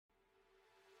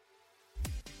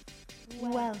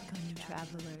Welcome,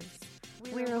 travelers.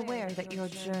 We're aware that your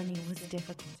journey was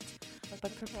difficult,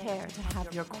 but prepare to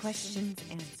have your questions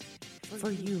answered, for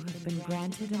you have been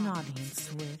granted an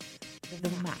audience with the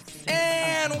Masters.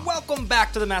 And welcome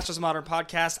back to the Masters of Modern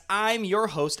podcast. I'm your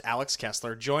host, Alex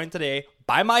Kessler, joined today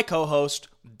by my co-host,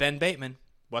 Ben Bateman.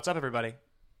 What's up, everybody?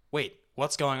 Wait,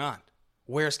 what's going on?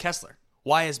 Where's Kessler?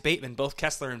 Why is Bateman both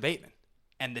Kessler and Bateman?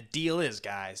 And the deal is,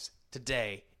 guys,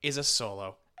 today is a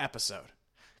solo episode.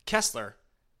 Kessler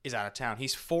is out of town.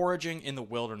 He's foraging in the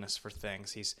wilderness for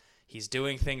things. He's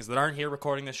doing things that aren't here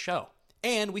recording this show.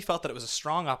 And we felt that it was a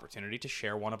strong opportunity to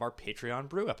share one of our Patreon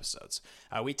Brew episodes.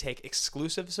 We take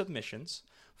exclusive submissions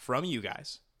from you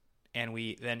guys, and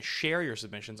we then share your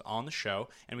submissions on the show,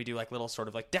 and we do like little sort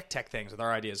of like deck tech things with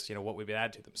our ideas, what we would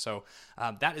add to them. So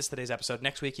that is today's episode.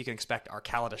 Next week, you can expect our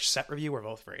Kaladesh set review. We're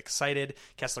both very excited.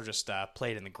 Kessler just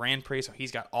played in the Grand Prix, so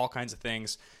he's got all kinds of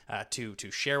things to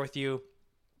share with you.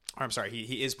 Or, I'm sorry,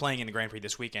 he is playing in the Grand Prix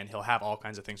this weekend. He'll have all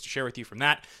kinds of things to share with you from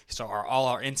that. So all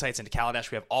our insights into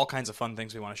Kaladesh, we have all kinds of fun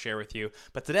things we want to share with you.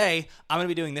 But today, I'm going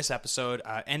to be doing this episode,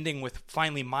 ending with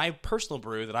finally my personal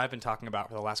brew that I've been talking about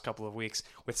for the last couple of weeks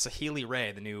with Saheeli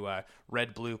Rai, the new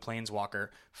red-blue planeswalker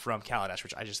from Kaladesh,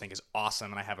 which I just think is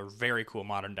awesome, and I have a very cool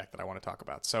modern deck that I want to talk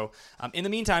about. So in the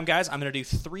meantime, guys, I'm going to do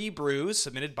 3 brews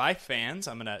submitted by fans.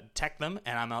 I'm going to tech them,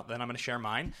 and then I'm going to share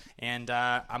mine. And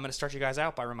I'm going to start you guys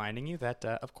out by reminding you that,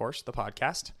 of course, the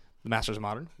podcast, The Masters of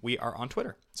Modern, we are on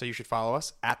Twitter. So you should follow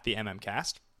us at the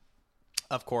MMCast.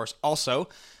 Of course, also,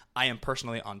 I am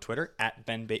personally on Twitter at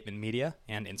Ben Bateman Media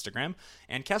and Instagram.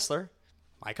 And Kessler,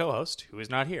 my co-host, who is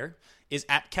not here, is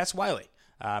at Kess Wiley.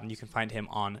 You can find him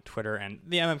on Twitter, and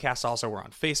the MMCast also. We're on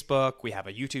Facebook. We have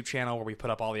a YouTube channel where we put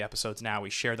up all the episodes now.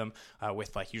 We share them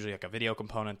with usually a video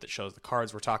component that shows the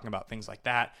cards we're talking about, things like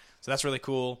that. So that's really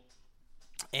cool.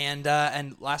 And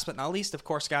last but not least, of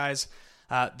course, guys,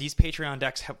 these Patreon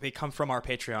decks, they come from our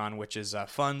Patreon, which is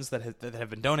funds that have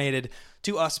been donated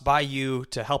to us by you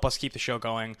to help us keep the show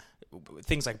going.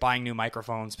 Things like buying new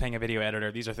microphones, paying a video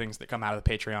editor. These are things that come out of the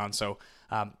Patreon. So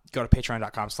go to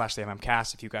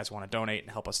patreon.com/themmcast if you guys want to donate and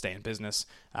help us stay in business.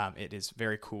 It is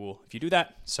very cool if you do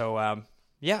that. So, I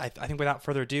think without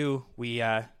further ado, we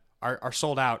are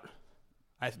sold out.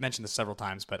 I've mentioned this several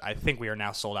times, but I think we are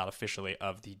now sold out officially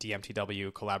of the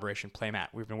DMTW collaboration playmat.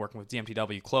 We've been working with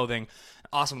DMTW Clothing, an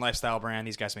awesome lifestyle brand.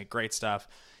 These guys make great stuff.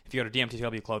 If you go to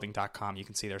dmtwclothing.com, you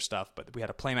can see their stuff. But we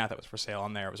had a playmat that was for sale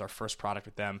on there. It was our first product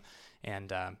with them.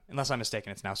 And unless I'm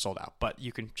mistaken, it's now sold out. But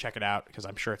you can check it out because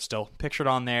I'm sure it's still pictured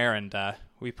on there. And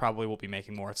we probably will be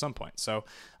making more at some point. So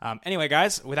anyway,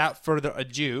 guys, without further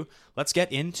ado, let's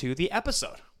get into the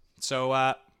episode.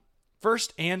 So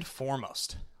first and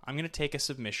foremost, I'm going to take a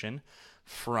submission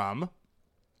from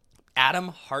Adam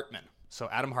Hartman. So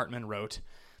Adam Hartman wrote,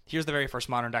 here's the very first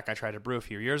modern deck I tried to brew a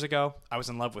few years ago. I was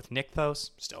in love with Nykthos,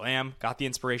 still am. Got the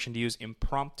inspiration to use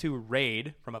Impromptu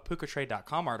Raid from a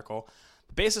PucaTrade.com article.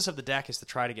 The basis of the deck is to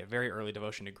try to get very early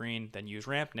Devotion to Green, then use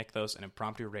Ramp, Nykthos, and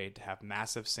Impromptu Raid to have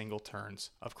massive single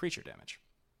turns of creature damage.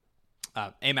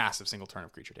 A massive single turn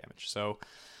of creature damage. So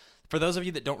for those of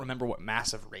you that don't remember what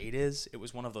Massive Raid is, it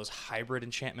was one of those hybrid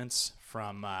enchantments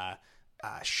from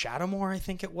Shadowmoor, I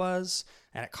think it was,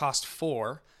 and it cost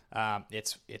 4.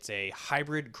 It's a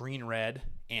hybrid green-red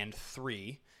and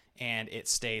 3, and it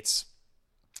states,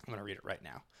 I'm going to read it right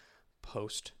now,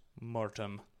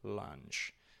 Post-Mortem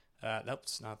Lunge.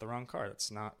 That's not the wrong card.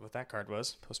 That's not what that card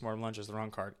was. Post-Mortem Lunge is the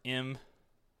wrong card.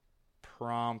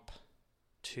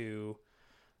 Impromptu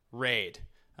Raid.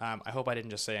 I hope I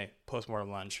didn't just say Post-Mortem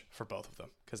Lunge for both of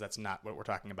them, because that's not what we're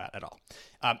talking about at all.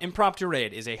 Impromptu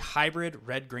Raid is a hybrid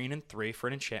red-green and 3 for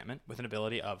an enchantment with an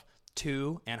ability of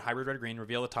 2 and hybrid red-green.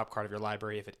 Reveal the top card of your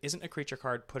library. If it isn't a creature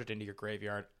card, put it into your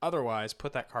graveyard. Otherwise,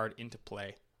 put that card into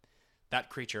play.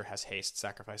 That creature has haste.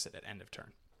 Sacrifice it at end of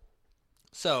turn.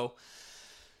 So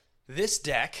this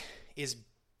deck is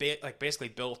basically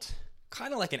built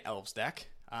kind of like an Elves deck.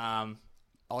 I'll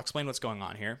explain what's going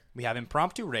on here. We have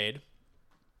Impromptu Raid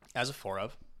as a 4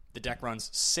 of. The deck runs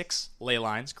 6 ley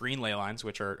lines, green ley lines,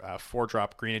 which are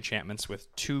 4-drop green enchantments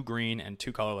with 2 green and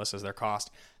 2 colorless as their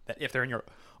cost, that if they're in your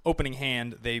opening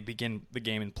hand, they begin the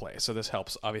game in play. So this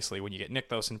helps, obviously, when you get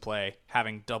Nykthos in play.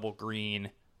 Having double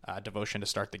green Devotion to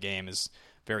start the game is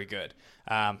very good.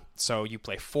 So you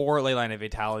play 4 Leyline of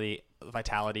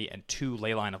Vitality and 2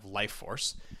 Leyline of Life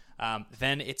Force.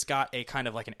 Then it's got a kind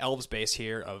of like an Elves base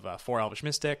here of 4 Elvish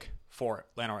Mystic, 4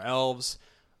 Llanowar Elves.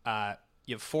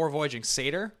 You have 4 Voyaging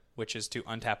Satyr, which is to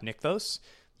untap Nykthos.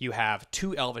 You have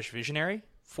 2 Elvish Visionary,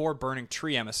 4 Burning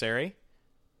Tree Emissary,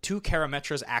 2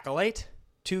 Karametra's Acolyte,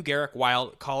 2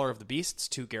 Garruk Caller of the Beasts,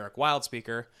 2 Garruk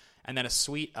Wildspeaker, and then a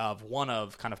suite of one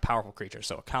of kind of powerful creatures.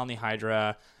 So a Kalni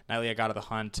Hydra, Nylea God of the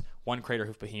Hunt, one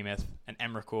Craterhoof Behemoth, an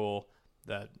Emrakul,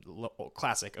 the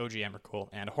classic OG Emrakul,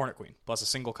 and a Hornet Queen, plus a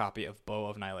single copy of Bow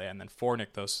of Nylea, and then 4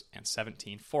 Nykthos and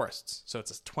 17 Forests. So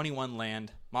it's a 21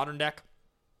 land modern deck,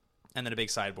 and then a big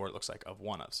sideboard, it looks like, of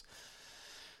one-ofs.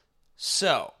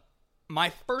 So my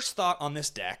first thought on this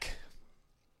deck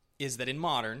is that in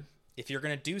Modern, if you're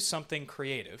going to do something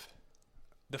creative,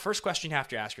 the first question you have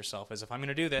to ask yourself is, if I'm going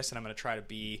to do this and I'm going to try to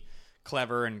be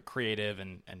clever and creative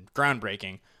and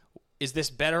groundbreaking, is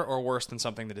this better or worse than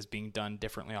something that is being done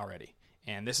differently already?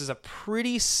 And this is a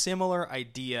pretty similar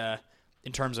idea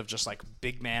in terms of just like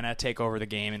big mana take over the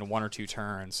game in 1 or 2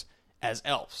 turns as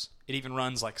Elves. It even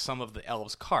runs like some of the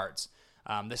Elves cards.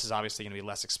 This is obviously going to be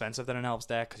less expensive than an Elves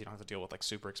deck because you don't have to deal with like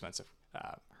super expensive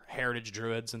Heritage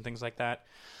Druids and things like that.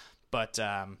 But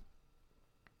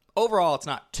overall, it's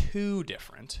not too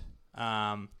different.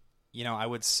 I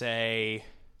would say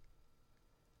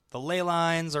the ley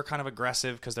lines are kind of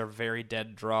aggressive because they're very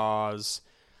dead draws.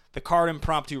 The card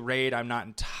Impromptu Raid, I'm not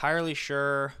entirely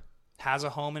sure has a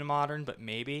home in Modern, but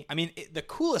maybe. I mean, the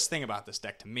coolest thing about this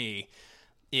deck to me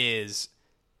is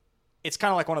it's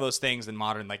kind of like one of those things in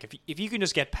Modern, like if you can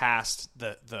just get past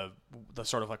the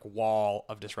sort of like wall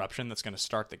of disruption that's going to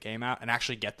start the game out and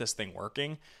actually get this thing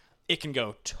working, it can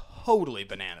go totally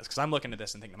bananas. Because I'm looking at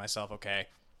this and thinking to myself, okay,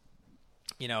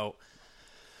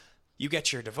 you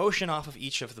get your Devotion off of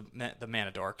each of the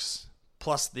mana dorks,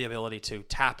 plus the ability to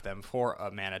tap them for a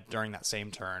mana during that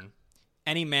same turn.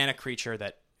 Any mana creature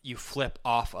that you flip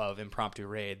off of Impromptu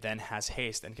Raid then has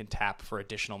haste and can tap for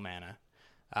additional mana.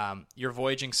 Your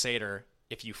Voyaging Satyr,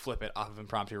 if you flip it off of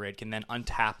Impromptu Raid, can then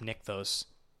untap Nykthos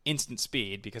instant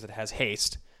speed because it has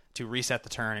haste to reset the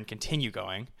turn and continue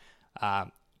going.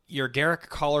 Your Garruk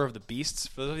Caller of the Beasts,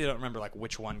 for those of you who don't remember like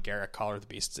which one Garruk Caller of the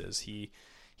Beasts is,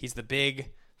 he's the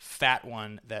big fat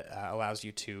one that allows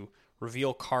you to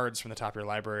reveal cards from the top of your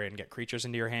library and get creatures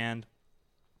into your hand.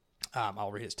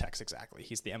 I'll read his text exactly.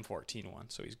 He's the M14 one.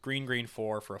 So he's green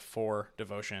 4 for a 4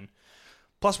 Devotion.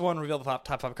 +1, reveal the top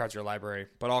 5 cards of your library,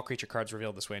 but all creature cards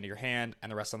revealed this way into your hand,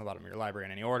 and the rest on the bottom of your library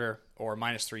in any order. Or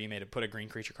 -3, you may put a green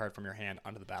creature card from your hand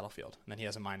onto the battlefield. And then he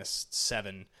has a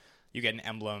 -7. You get an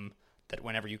emblem that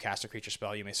whenever you cast a creature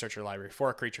spell, you may search your library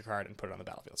for a creature card and put it on the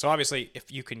battlefield. So obviously,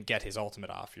 if you can get his ultimate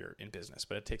off, you're in business,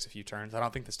 but it takes a few turns. I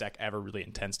don't think this deck ever really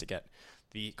intends to get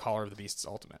the Caller of the Beast's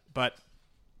ultimate. But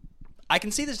I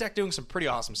can see this deck doing some pretty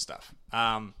awesome stuff.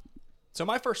 So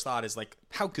my first thought is, like,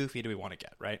 how goofy do we want to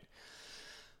get, right?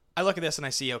 I look at this and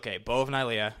I see, okay, Bow of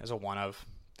Nylea is a 1-of.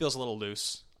 Feels a little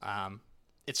loose.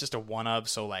 It's just a 1-of,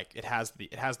 so like it has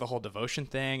the whole Devotion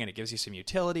thing and it gives you some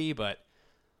utility, but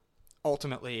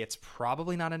ultimately it's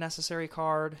probably not a necessary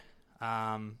card.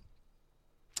 I'm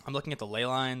looking at the ley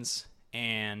lines,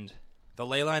 and the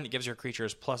ley line that gives your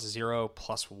creatures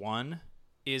 +0/+1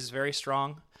 is very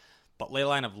strong, but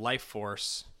Leyline of Life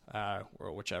Force,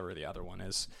 or whichever the other one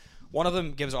is, one of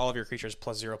them gives all of your creatures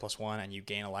 +0/+1, and you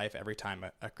gain a life every time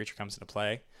a creature comes into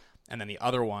play. And then the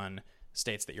other one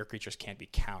states that your creatures can't be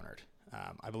countered.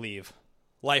 I believe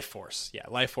Life Force. Yeah,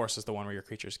 Life Force is the one where your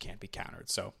creatures can't be countered.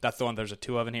 So that's the one there's a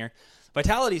 2 of in here.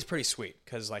 Vitality is pretty sweet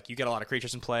because like you get a lot of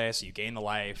creatures in play, so you gain the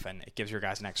life, and it gives your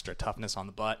guys an extra toughness on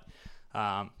the butt.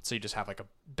 So you just have like a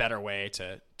better way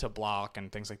to block and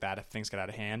things like that if things get out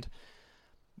of hand.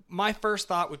 My first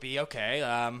thought would be, okay,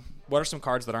 what are some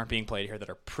cards that aren't being played here that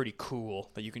are pretty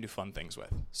cool that you can do fun things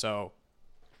with? So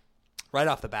right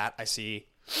off the bat, I see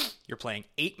you're playing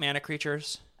 8 mana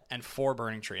creatures and 4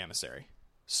 Burning Tree Emissary.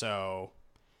 So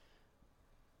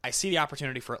I see the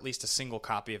opportunity for at least a single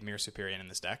copy of Myr Superior in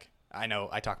this deck. I know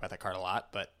I talk about that card a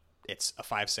lot, but it's a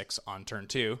 5/6 on turn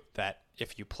 2 that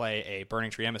if you play a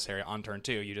Burning Tree Emissary on turn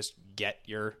 2, you just get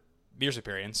your Myr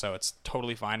Superior, so it's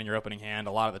totally fine in your opening hand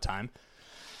a lot of the time.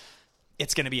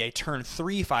 It's going to be a turn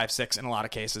 3 5/6 in a lot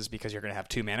of cases because you're going to have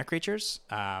 2 mana creatures.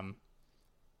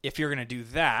 If you're going to do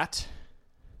that,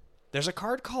 there's a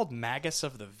card called Magus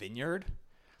of the Vineyard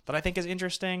that I think is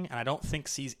interesting, and I don't think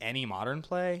sees any modern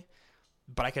play,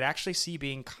 but I could actually see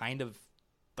being kind of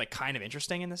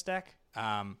interesting in this deck.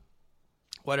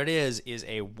 What it is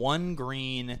a 1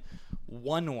 green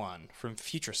 1/1 from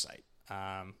Future Sight.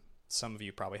 Some of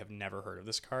you probably have never heard of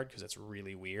this card because it's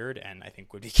really weird and I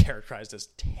think would be characterized as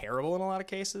terrible in a lot of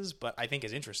cases, but I think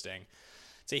is interesting.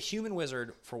 It's a human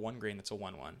wizard for 1 green that's a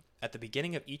 1/1. At the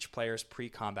beginning of each player's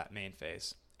pre-combat main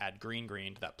phase, add green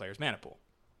to that player's mana pool.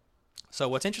 So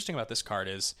what's interesting about this card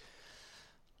is,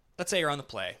 let's say you're on the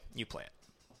play, you play it,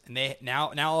 and they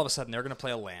now all of a sudden they're going to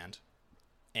play a land,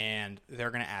 and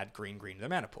they're going to add green to their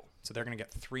mana pool. So they're going to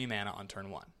get 3 mana on turn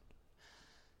 1.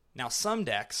 Now some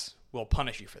decks will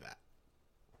punish you for that.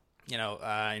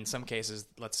 in some cases,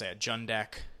 let's say a Jund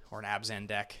deck or an Abzan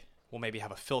deck will maybe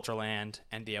have a filter land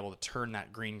and be able to turn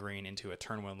that green into a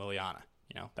turn 1 Liliana.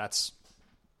 That's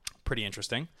pretty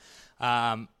interesting.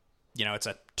 It's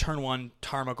a turn 1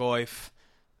 Tarmogoyf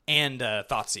and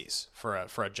Thoughtseize for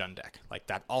a Jund deck. Like,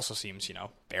 that also seems,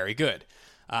 very good.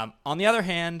 On the other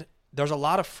hand, there's a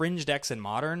lot of fringe decks in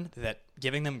Modern that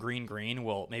giving them green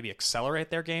will maybe accelerate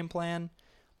their game plan,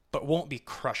 but won't be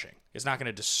crushing. It's not going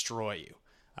to destroy you.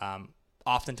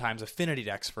 Oftentimes, affinity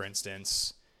decks, for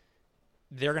instance,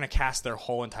 they're going to cast their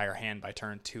whole entire hand by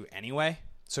turn 2 anyway.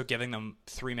 So giving them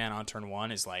 3 mana on turn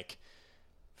 1 is like,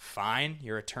 fine,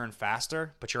 you're a turn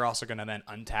faster, but you're also going to then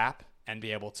untap and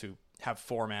be able to have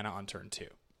 4 mana on turn 2.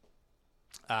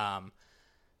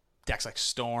 Decks like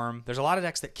Storm, there's a lot of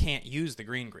decks that can't use the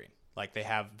green. Like, they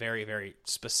have very, very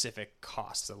specific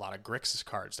costs. A lot of Grixis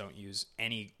cards don't use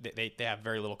any, they have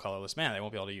very little colorless mana. They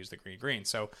won't be able to use the green.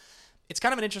 So it's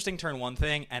kind of an interesting turn 1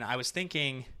 thing, and I was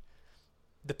thinking,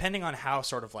 depending on how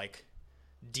sort of like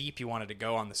deep you wanted to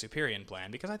go on the Superior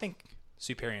plan, because I think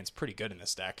Superion's pretty good in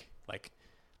this deck. Like,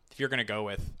 if you're going to go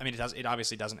with, it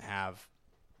obviously doesn't have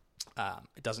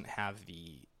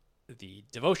the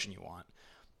devotion you want,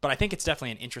 but I think it's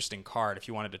definitely an interesting card if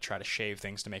you wanted to try to shave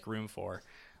things to make room for.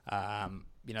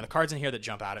 The cards in here that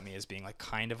jump out at me as being like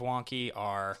kind of wonky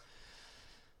are,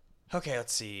 okay,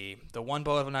 let's see. The 1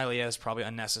 Bow of Nylea is probably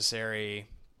unnecessary.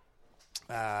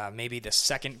 Maybe the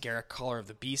second Garruk Caller of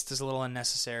the Beast is a little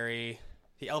unnecessary.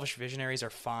 The Elvish Visionaries are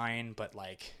fine, but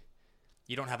like,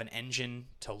 you don't have an engine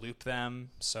to loop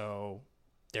them, so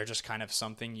they're just kind of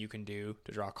something you can do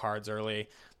to draw cards early.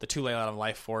 The 2 Laylout of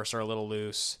Life Force are a little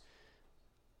loose.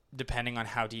 Depending on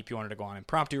how deep you wanted to go on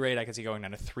Impromptu Raid, I could see going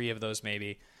down to 3 of those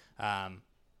maybe.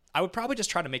 I would probably just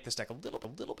try to make this deck a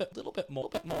little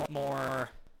bit more,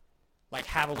 like,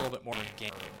 have a little bit more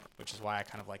game, which is why I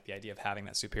kind of like the idea of having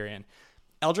that Superior.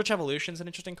 Eldritch Evolution is an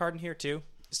interesting card in here too.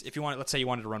 If you want, let's say you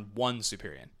wanted to run 1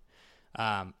 Superior.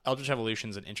 Eldritch Evolution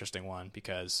is an interesting one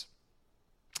because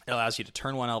it allows you to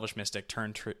turn 1 Elvish Mystic,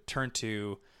 turn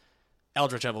 2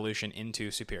 Eldritch Evolution into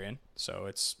Superior. So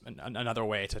it's another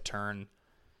way to turn.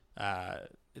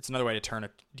 It's another way to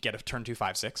get a turn 2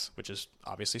 5/6, which is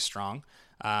obviously strong.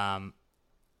 I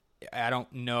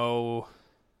don't know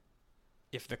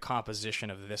if the composition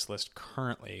of this list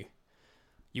currently,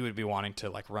 you would be wanting to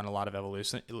like run a lot of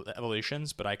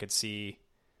evolutions, but I could see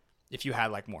if you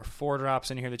had like more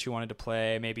 4-drops in here that you wanted to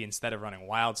play, maybe instead of running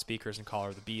Wild Speakers and Caller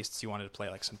of the Beasts, you wanted to play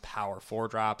like some power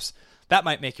 4-drops. That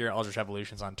might make your Eldritch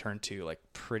Evolutions on turn 2 like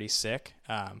pretty sick.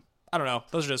 I don't know.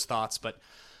 Those are just thoughts, but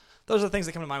those are the things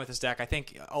that come to mind with this deck. I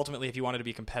think ultimately if you wanted to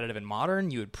be competitive in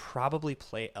Modern, you would probably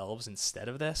play Elves instead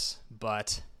of this,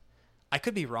 but I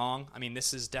could be wrong.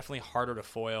 This is definitely harder to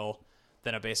foil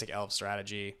than a basic Elf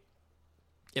strategy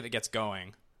if it gets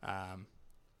going.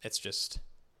 It's just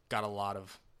got a lot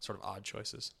of sort of odd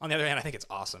choices. On the other hand, I think it's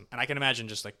awesome, and I can imagine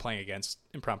just like playing against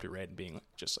Impromptu Raid and being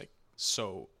just like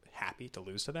so happy to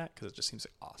lose to that because it just seems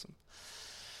like awesome.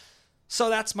 So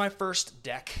that's my first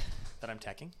deck that I'm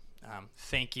teching.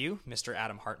 Thank you, Mr.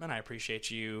 Adam Hartman. I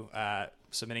appreciate you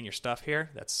submitting your stuff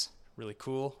here. That's really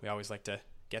cool. We always like to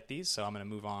get these, so I'm going to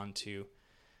move on to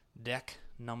deck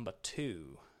number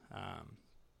 2,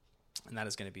 and that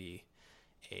is going to be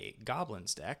a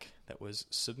Goblins deck that was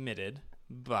submitted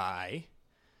by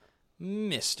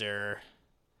Mr.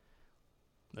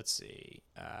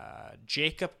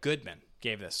 Jacob Goodman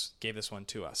gave this one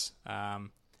to us.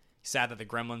 He's sad that the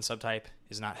Gremlin subtype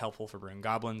is not helpful for brewing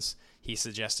goblins. He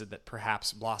suggested that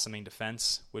perhaps Blossoming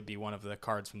Defense would be one of the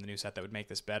cards from the new set that would make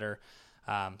this better.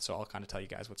 So I'll kind of tell you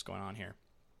guys what's going on here.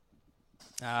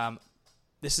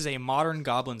 This is a modern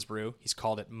Goblins brew. He's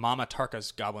called it Mama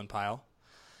Tarka's Goblin Pile.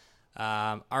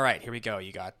 All right, here we go.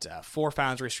 You got 4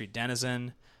 Foundry Street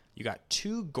Denizen. You got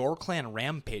 2 Gore-Clan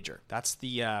Rampager. That's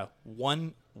the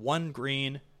 1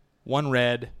 green, 1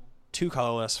 red, 2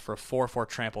 colorless for a 4/4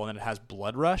 trample, and then it has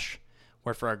Blood Rush,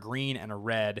 where for a green and a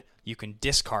red, you can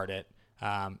discard it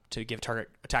to give target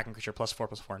attacking creature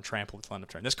 +4/+4 and trample until end of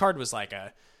turn. This card was like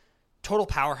a total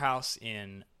powerhouse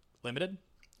in Limited.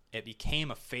 It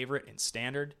became a favorite in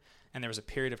Standard, and there was a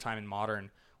period of time in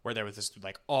Modern where there was this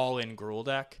like all-in Gruul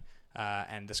deck,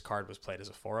 and this card was played as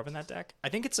a 4 of in that deck. I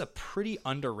think it's a pretty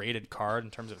underrated card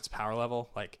in terms of its power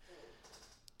level. Like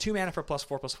 2 mana for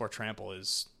 +4/+4 trample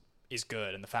is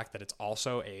good, and the fact that it's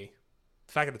also a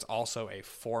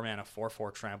 4 mana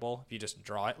 4/4 trample, if you just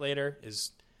draw it later,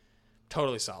 is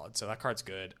totally solid. So that card's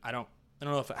good. I don't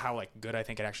know how like good I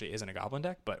think it actually is in a Goblin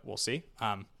deck, but we'll see.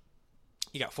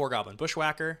 You got 4 Goblin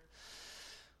Bushwhacker,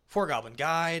 4 Goblin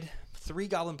Guide, 3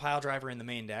 Goblin Piledriver in the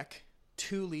main deck,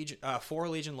 4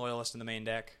 Legion Loyalist in the main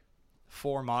deck,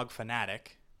 4 Mog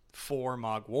Fanatic, 4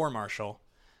 Mog War Marshal,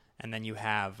 and then you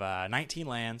have 19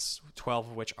 lands, 12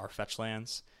 of which are fetch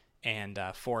lands, and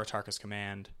 4 Atarka's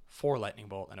Command, 4 Lightning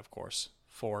Bolt, and of course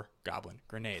 4 Goblin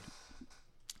Grenade.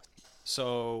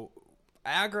 So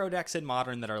aggro decks in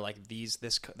Modern that are like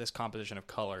this composition of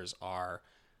colors are,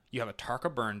 you have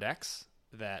Atarka Burn decks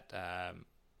that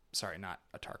sorry, not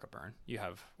Atarka Burn. You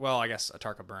have, well, I guess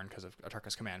Atarka Burn because of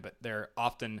Atarka's Command, but they're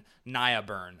often Naya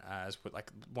Burn as like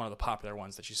one of the popular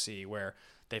ones that you see, where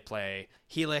they play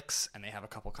Helix and they have a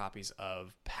couple copies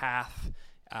of Path,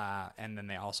 and then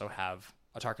they also have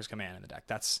Atarka's Command in the deck.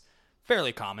 That's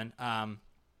fairly common.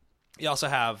 You also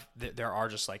have, there are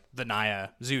just like the Naya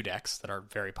Zoo decks that are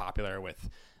very popular with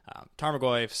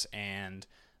Tarmogoyfs and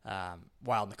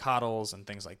Wild Nacatls and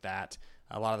things like that.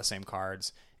 A lot of the same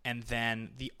cards. And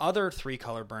then the other 3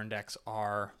 color burn decks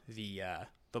are the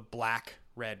black,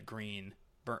 red, green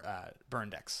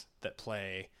burn decks that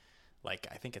play, like,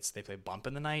 I think they play Bump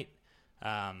in the Night.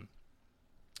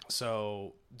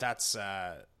 So that's,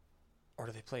 or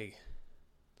do they play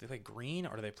green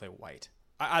or do they play white?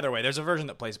 Either way, there's a version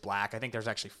that plays black. I think there's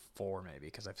actually 4 maybe,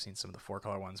 because I've seen some of the 4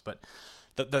 color ones, but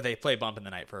they play Bump in the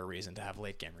Night for a reason, to have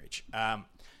late game reach.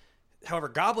 However,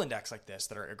 Goblin decks like this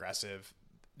that are aggressive,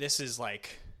 this is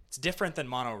like, it's different than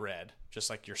mono red, just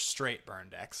like your straight burn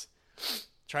decks.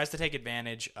 Tries to take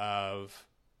advantage of,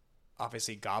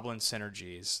 obviously, Goblin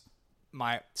synergies.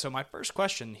 My first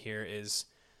question here is,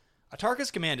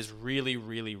 Atarka's Command is really,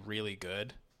 really, really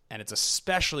good, and it's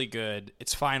especially good.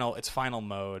 Its final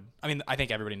mode. I mean, I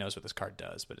think everybody knows what this card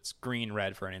does, but it's green,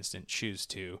 red for an instant. Choose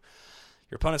 2.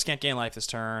 Your opponents can't gain life this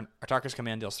turn. Atarka's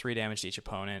Command deals 3 damage to each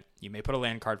opponent. You may put a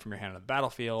land card from your hand on the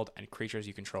battlefield, and creatures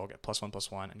you control get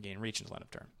 +1/+1 and gain reach until end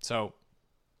of turn. So,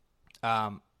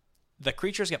 the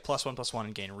creatures get +1/+1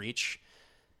 and gain reach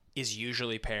is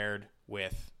usually paired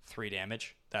with 3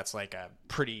 damage. That's like a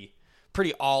pretty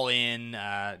all-in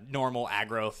normal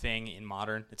aggro thing in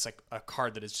Modern. It's like a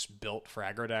card that is just built for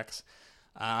aggro decks.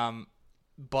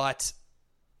 But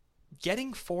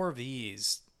getting 4 of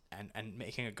these and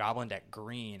making a Goblin deck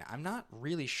green, I'm not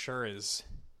really sure is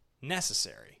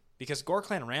necessary, because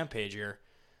Gore-Clan Rampager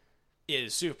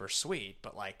is super sweet,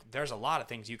 but like there's a lot of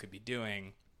things you could be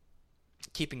doing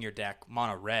keeping your deck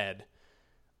mono red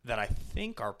that I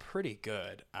think are pretty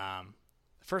good. The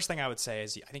first thing I would say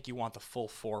is I think you want the full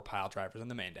 4 pile drivers in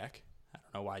the main deck. I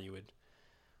don't know why you would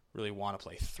really want to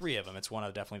play 3 of them. It's one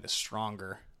of definitely the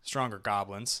stronger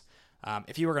goblins.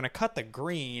 If you were going to cut the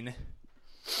green,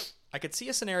 I could see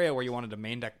a scenario where you wanted to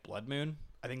main deck Blood Moon.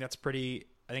 I think that's pretty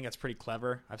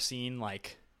clever. I've seen,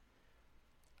 like,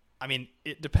 I mean,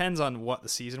 it depends on what the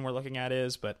season we're looking at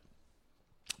is, but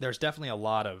there's definitely a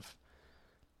lot of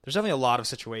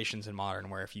situations in Modern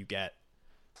where if you get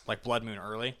like Blood Moon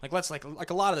early, like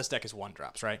a lot of this deck is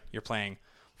 1-drops, right? You're playing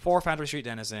 4 Foundry Street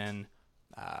Denizen,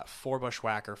 4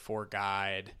 Bushwhacker, 4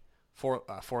 Guide,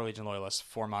 4 Legion Loyalist,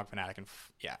 4 Mog Fanatic, and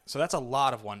so that's a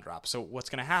lot of 1-drop. So what's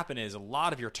going to happen is a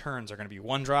lot of your turns are going to be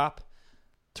 1-drop,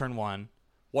 turn 1,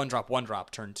 1-drop, 1-drop,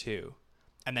 turn 2,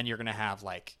 and then you're going to have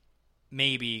like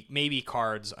maybe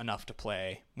cards enough to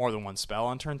play more than 1 spell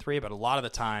on turn 3, but a lot of the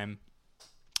time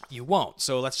you won't.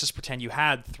 So let's just pretend you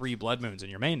had 3 Blood Moons in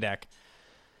your main deck.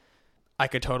 I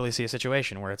could totally see a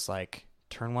situation where it's like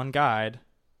turn 1 Guide,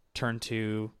 turn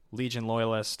 2 Legion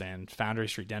Loyalist and Foundry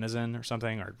Street Denizen or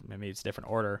something, or maybe it's a different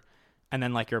order. And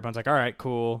then like your opponent's like, all right,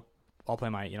 cool. I'll play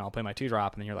my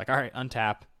 2-drop. And then you're like, all right,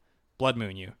 untap, Blood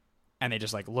Moon you. And they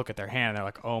just like look at their hand and they're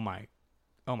like, oh my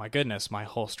goodness, my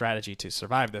whole strategy to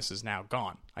survive this is now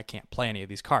gone. I can't play any of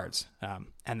these cards.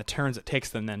 And the turns it takes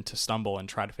them then to stumble and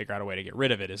try to figure out a way to get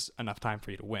rid of it is enough time for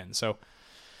you to win. So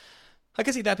I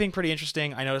can see that being pretty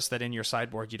interesting. I noticed that in your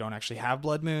sideboard you don't actually have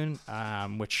Blood Moon,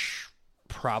 which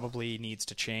probably needs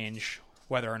to change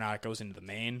whether or not it goes into the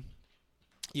main.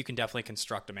 You can definitely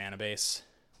construct a mana base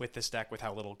with this deck with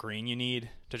how little green you need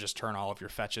to just turn all of your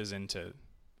fetches into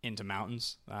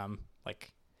mountains.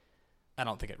 I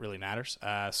don't think it really matters.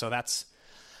 So that's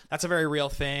a very real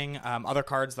thing. Other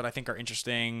cards that I think are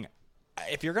interesting,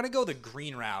 if you're going to go the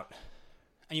green route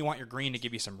and you want your green to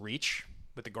give you some reach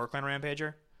with the Gore-Clan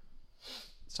Rampager,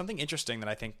 something interesting that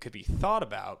I think could be thought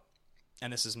about,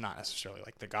 and this is not necessarily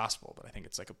like the gospel, but I think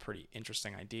it's like a pretty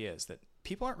interesting idea, is that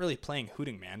people aren't really playing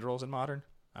Hooting Mandrills in Modern.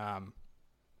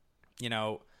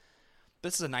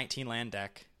 This is a 19 land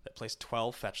deck that plays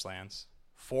 12 fetch lands,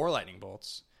 4 Lightning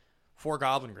Bolts, 4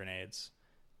 Goblin Grenades,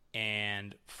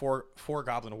 and 4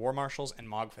 Goblin War Marshals and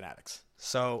Mog Fanatics.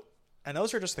 So, and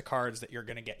those are just the cards that you're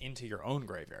going to get into your own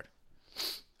graveyard.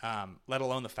 Let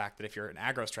alone the fact that if you're an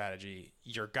aggro strategy,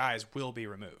 your guys will be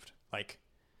removed. Like,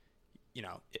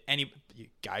 any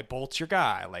guy bolts your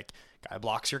guy, like guy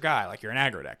blocks your guy, like you're an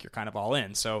aggro deck, you're kind of all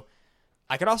in. So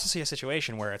I could also see a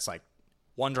situation where it's like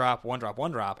 1 drop, 1 drop,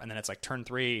 1 drop, and then it's like turn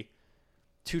 3,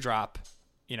 2 drop,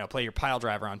 play your pile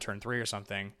driver on turn 3 or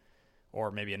something,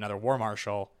 or maybe another War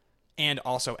Marshal, and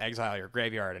also exile your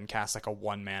graveyard and cast like a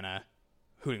 1 mana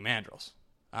Hooting Mandrills.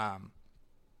 I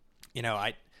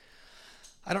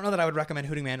don't know that I would recommend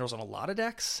Hooting Mandrills on a lot of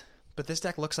decks, but this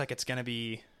deck looks like it's going to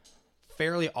be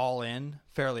fairly all in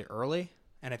fairly early.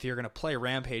 And if you're going to play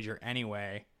Rampager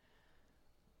anyway,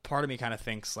 part of me kind of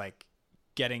thinks like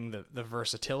getting the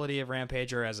versatility of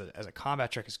Rampager as a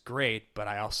combat trick is great, but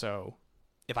I also,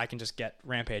 if I can just get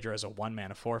Rampager as a 1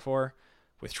 mana 4/4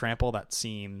 with trample, that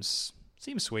seems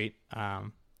sweet.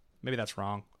 Maybe that's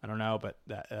wrong. I don't know, but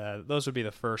those would be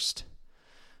the first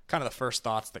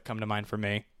thoughts that come to mind for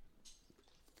me.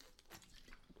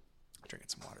 Drinking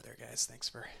some water there, guys. Thanks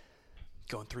for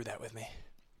going through that with me.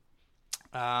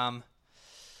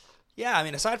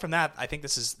 Aside from that, I think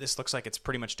this looks like it's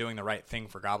pretty much doing the right thing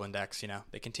for Goblin decks.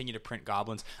 They continue to print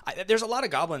Goblins. There's a lot of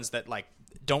Goblins that like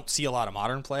don't see a lot of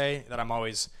Modern play that I'm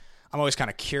always kind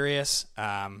of curious.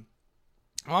 I'm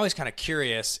always kind of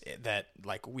curious that,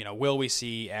 like, will we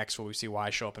see X, will we see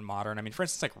Y show up in Modern? I mean, for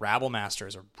instance, like Rabble Master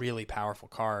is a really powerful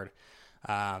card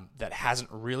that hasn't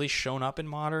really shown up in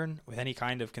Modern with any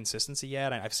kind of consistency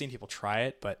yet. I've seen people try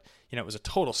it, but, it was a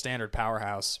total standard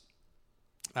powerhouse.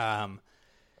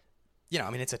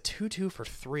 It's a 2/2 for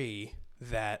 3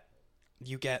 that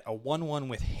you get a 1/1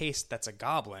 with haste that's a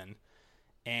Goblin,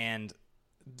 and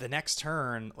the next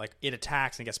turn, like, it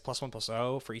attacks and gets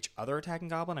 +1/+0 for each other attacking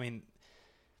Goblin. I mean,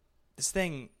 this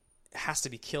thing has to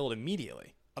be killed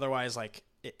immediately. Otherwise, like,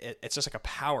 it's just like a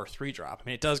power 3-drop. I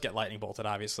mean, it does get lightning bolted,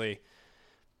 obviously.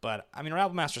 But, I mean,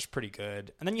 Rabble Master's pretty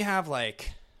good. And then you have,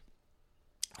 like,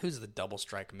 who's the double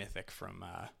strike mythic from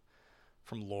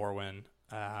Lorwyn?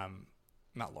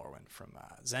 Not Lorwyn, from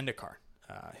Zendikar.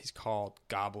 He's called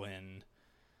Goblin...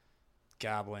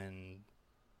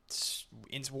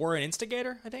 Warren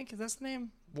Instigator, I think. Is that the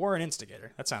name? Warren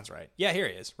Instigator. That sounds right. Yeah, here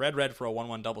he is. Red for a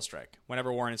 1/1 double strike.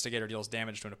 Whenever Warren Instigator deals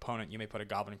damage to an opponent, you may put a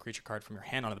Goblin creature card from your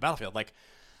hand onto the battlefield. Like,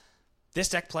 this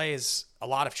deck plays a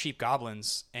lot of cheap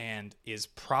Goblins and is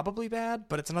probably bad,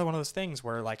 but it's another one of those things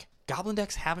where, like, Goblin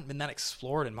decks haven't been that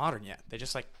explored in Modern yet. They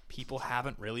just, like, people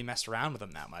haven't really messed around with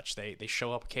them that much. They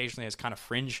show up occasionally as kind of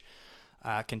fringe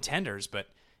contenders, but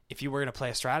if you were going to play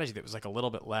a strategy that was, like, a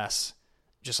little bit less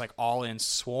just like all in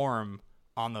swarm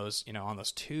on those, on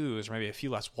those 2s, or maybe a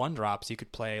few less 1-drops, you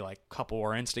could play like a couple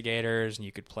War Instigators, and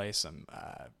you could play some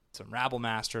Rabble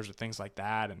Masters or things like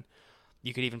that, and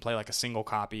you could even play like a single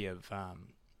copy of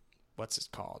what's it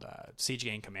called, Siege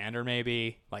Gang Commander,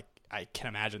 maybe. Like, I can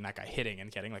imagine that guy hitting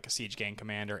and getting like a Siege Gang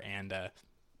Commander and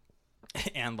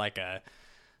like a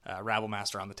Rabble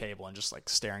Master on the table and just like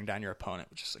staring down your opponent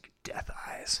with just like death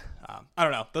eyes. I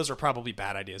don't know. Those are probably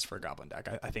bad ideas for a Goblin deck.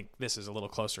 I think this is a little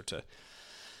closer to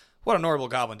what a normal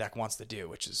Goblin deck wants to do,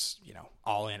 which is,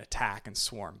 all in attack and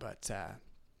swarm. But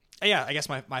yeah, I guess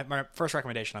my first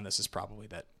recommendation on this is probably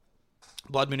that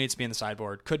Blood Moon needs to be in the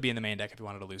sideboard. Could be in the main deck if you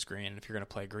wanted to lose green. And if you're going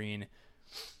to play green,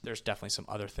 there's definitely some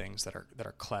other things that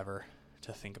are clever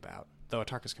to think about. Though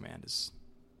Atarka's Command is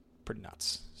pretty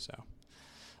nuts. So.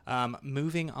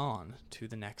 Moving on to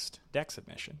the next deck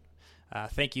submission.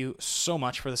 Thank you so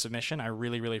much for the submission. I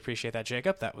really, really appreciate that,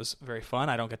 Jacob. That was very fun.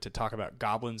 I don't get to talk about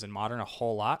Goblins in Modern a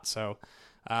whole lot. So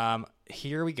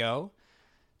here we go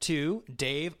to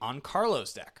Dave on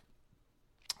Carlo's deck.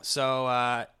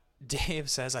 So Dave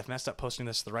says, I've messed up posting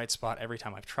this to the right spot every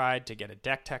time I've tried to get a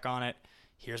deck tech on it.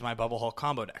 Here's my Bubble Hulk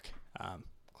combo deck.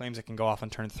 Claims it can go off on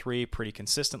turn 3 pretty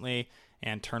consistently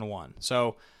and turn 1.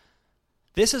 So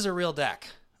this is a real deck.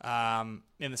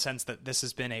 In the sense that this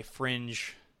has been a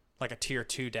fringe, like a tier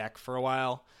 2 deck for a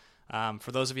while.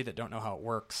 For those of you that don't know how it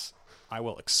works, I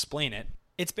will explain it.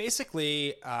 It's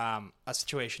basically a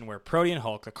situation where Protean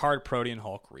Hulk, the card Protean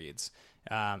Hulk reads,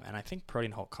 and I think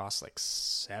Protean Hulk costs like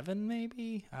 7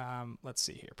 maybe? Let's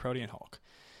see here. Protean Hulk.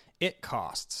 It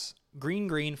costs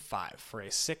green 5 for a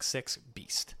 6/6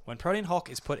 beast. When Protean Hulk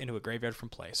is put into a graveyard from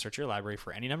play, search your library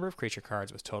for any number of creature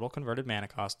cards with total converted mana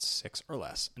costs 6 or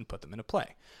less and put them into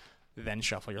play. Then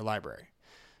shuffle your library.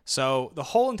 So the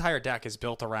whole entire deck is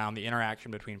built around the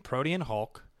interaction between Protean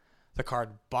Hulk, the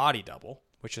card Body Double,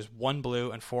 which is 1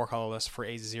 blue and 4 colorless for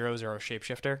a 0/0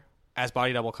 shapeshifter. As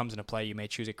Body Double comes into play, you may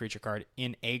choose a creature card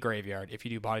in a graveyard. If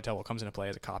you do, Body Double comes into play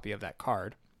as a copy of that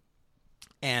card.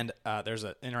 And there's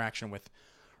an interaction with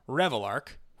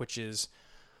Revelark, which is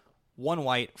 1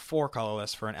 white, 4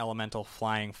 colorless for an elemental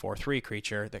flying 4/3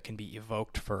 creature that can be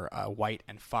evoked for white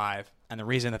and 5 And the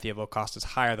reason that the evoke cost is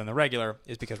higher than the regular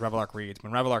is because Revelark reads,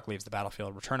 when Revelark leaves the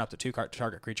battlefield, return up to 2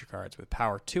 target creature cards with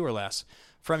power 2 or less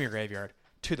from your graveyard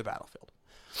to the battlefield.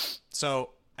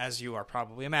 So, as you are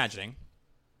probably imagining,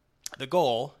 the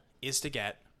goal is to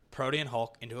get Protean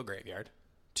Hulk into a graveyard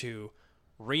to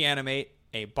reanimate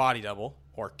a body double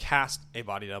or cast a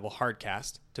body double, hard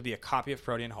cast, to be a copy of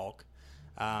Protean Hulk,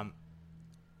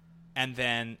 and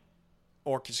then,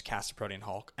 or just cast a Protean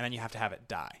Hulk, and then you have to have it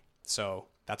die. So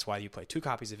that's why you play 2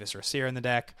 copies of Viscera Seer in the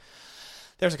deck.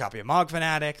 There's a copy of Mog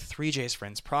Fanatic, 3 Jace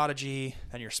Vryn's Prodigy.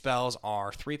 Then your spells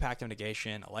are 3 Pact of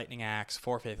Negation, a Lightning Axe,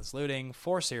 4 Faithless Looting,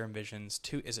 4 Serum Visions,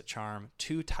 2 Izzet Charm,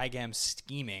 2 Taigam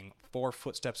Scheming, 4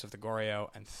 Footsteps of the Goryo,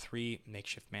 and 3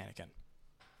 Makeshift Mannequin.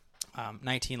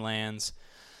 19 lands.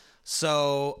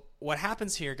 So what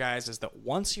happens here, guys, is that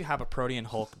once you have a Protean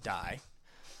Hulk die,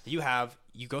 you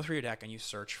go through your deck and you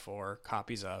search for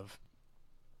copies of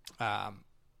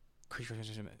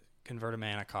creatures convert a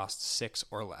mana cost 6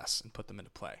 or less and put them into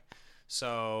play.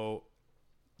 So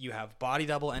you have Body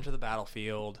Double enter the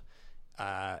battlefield,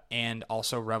 and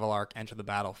also Revelark enter the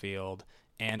battlefield,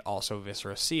 and also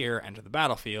Viscera Seer enter the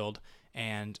battlefield.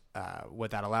 And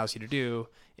what that allows you to do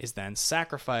is then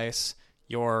sacrifice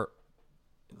your.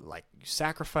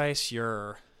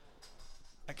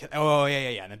 Oh,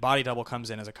 yeah. And then Body Double comes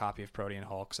in as a copy of Protean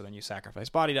Hulk, so then you sacrifice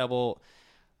Body Double.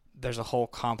 There's a whole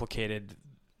complicated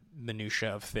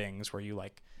minutia of things where you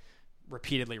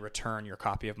repeatedly return your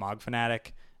copy of Mog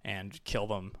Fanatic and kill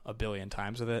them a billion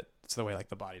times with it. It's the way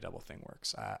the Body Double thing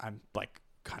works. I'm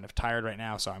kind of tired right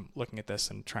now, so I'm looking at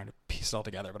this and trying to piece it all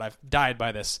together. But I've died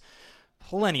by this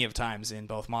plenty of times in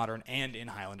both Modern and in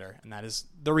Highlander, and that is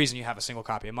the reason you have a single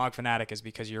copy of Mog Fanatic, is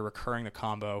because you're recurring the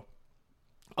combo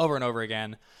over and over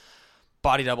again.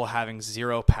 Body Double having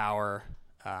 0 power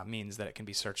means that it can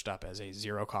be searched up as a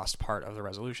 0 cost part of the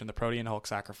resolution. The Protean Hulk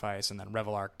sacrifice, and then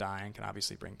Revelark dying can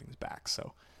obviously bring things back.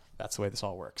 So that's the way this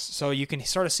all works. So you can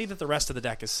sort of see that the rest of the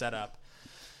deck is set up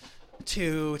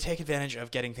to take advantage of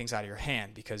getting things out of your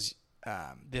hand, because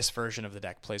this version of the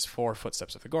deck plays 4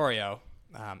 Footsteps of the Goryo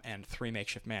and 3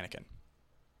 Makeshift Mannequin.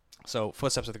 So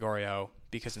Footsteps of the Goryo,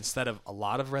 because instead of a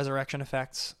lot of resurrection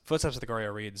effects, Footsteps of the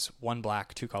Goryo reads 1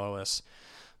 black, 2 colorless,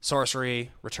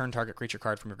 sorcery, return target creature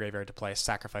card from your graveyard to play,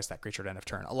 sacrifice that creature at end of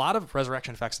turn. A lot of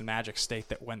resurrection effects in Magic state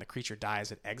that when the creature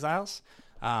dies, it exiles.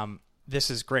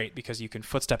 This is great because you can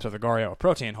Footsteps of the Goryo, a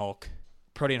Protean Hulk.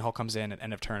 Protean Hulk comes in at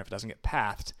end of turn. If it doesn't get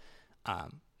pathed,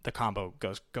 the combo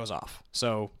goes off.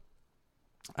 So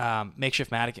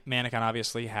Makeshift Mannequin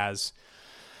obviously has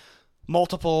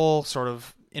multiple sort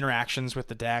of interactions with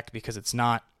the deck, because it's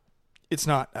not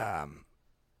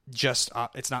just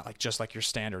like your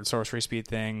standard sorcery speed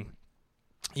thing.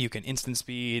 You can instant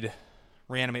speed,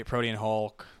 reanimate Protean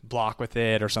Hulk, block with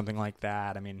it, or something like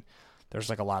that. I mean, there's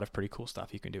a lot of pretty cool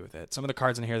stuff you can do with it. Some of the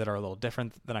cards in here that are a little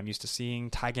different than I'm used to seeing.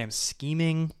 Taigam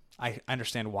Scheming, I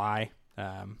understand why.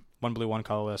 1 blue, 1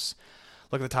 colorless.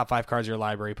 Look at the top 5 cards of your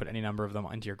library, put any number of them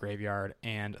into your graveyard,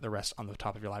 and the rest on the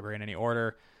top of your library in any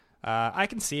order. I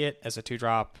can see it as a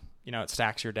 2-drop. It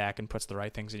stacks your deck and puts the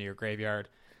right things into your graveyard.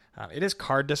 It is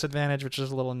card disadvantage, which is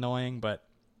a little annoying, but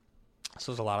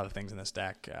so there's a lot of the things in this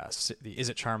deck. The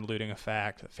Izzet Charm looting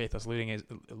effect, the Faithless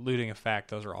looting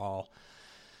effect, those are all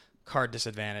card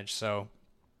disadvantage. So,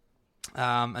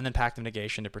 and then Pact of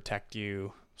Negation to protect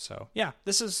you. So, yeah,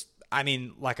 this is,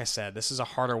 like I said, this is a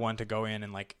harder one to go in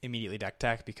and immediately deck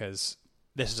tech, because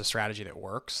this is a strategy that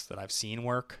works, that I've seen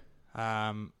work.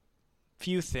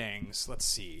 Few things. Let's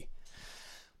see.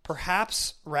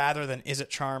 Perhaps rather than Izzet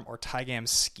Charm or Taigam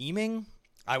Scheming,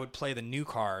 I would play the new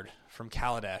card from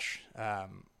Kaladesh.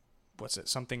 What's it?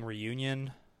 Something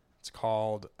Reunion. It's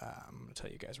called. I'm going to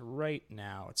tell you guys right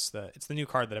now. It's the new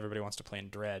card that everybody wants to play in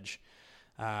Dredge.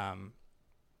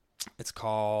 It's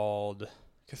called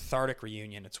Cathartic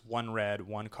Reunion. It's 1 red,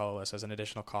 1 colorless. As an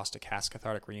additional cost to cast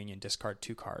Cathartic Reunion, discard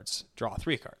 2 cards, draw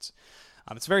 3 cards.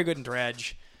 It's very good in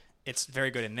Dredge. It's very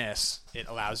good in this. It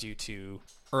allows you to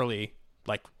early,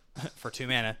 for 2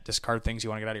 mana, discard things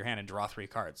you want to get out of your hand and draw 3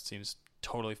 cards. It seems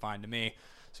totally fine to me.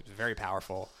 Seems very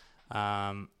powerful.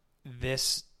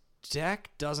 This deck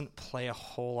doesn't play a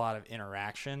whole lot of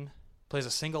interaction. Plays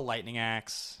a single Lightning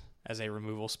Axe as a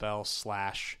removal spell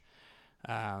slash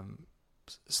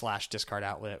discard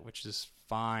outlet, which is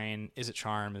fine. Izzet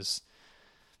Charm is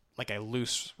a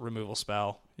loose removal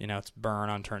spell. It's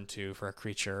burn on turn 2 for a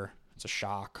creature. It's a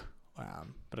shock,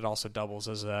 but it also doubles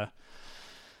as a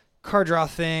card draw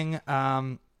thing.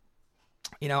 I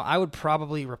would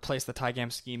probably replace the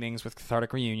Taigam Schemings with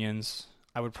Cathartic Reunions.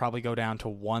 I would probably go down to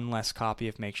 1 less copy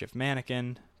of Makeshift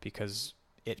Mannequin, because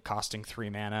it costing 3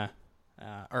 mana,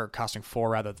 or costing 4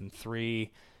 rather than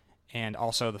 3, And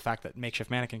also the fact that Makeshift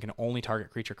Mannequin can only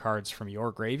target creature cards from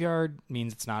your graveyard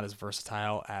means it's not as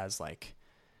versatile as like,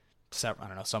 I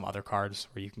don't know, some other cards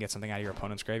where you can get something out of your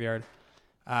opponent's graveyard.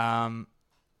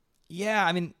 Yeah,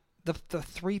 I mean, the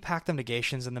 3 Pact of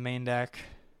Negations in the main deck,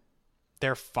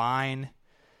 they're fine.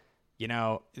 You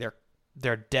know,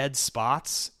 they're dead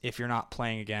spots if you're not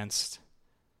playing against...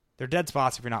 They're dead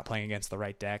spots if you're not playing against the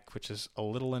right deck, which is a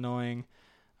little annoying.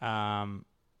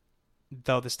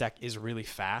 Though this deck is really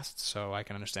fast, so I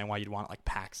can understand why you'd want like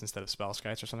packs instead of spell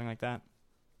skites or something like that.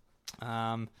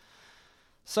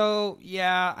 So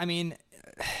yeah, I mean,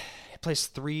 it plays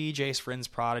 3 Jace Vryn's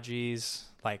Prodigies.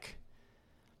 Like,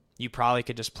 you probably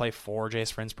could just play 4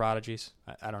 Jace Vryn's Prodigies.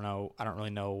 I don't know. I don't really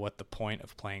know what the point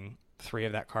of playing 3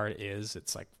 of that card is.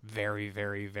 It's like very,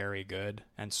 very, very good,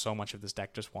 and so much of this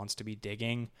deck just wants to be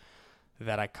digging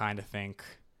that I kind of think,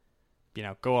 you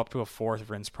know, go up to a 4th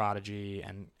Vryn's Prodigy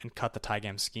and cut the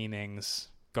Tygam Schemings,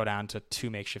 go down to 2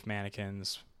 Makeshift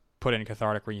Mannequins, put in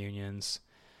Cathartic Reunions.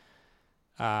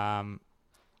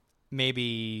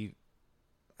 Maybe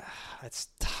it's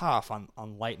tough on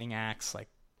Lightning Axe. Like,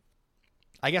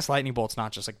 I guess Lightning Bolt's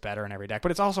not just like better in every deck, but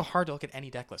it's also hard to look at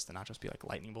any deck list and not just be like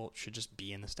Lightning Bolt should just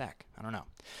be in this deck. I don't know.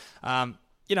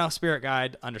 You know, Spirit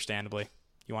Guide, understandably,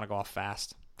 you want to go off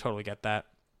fast. Totally get that.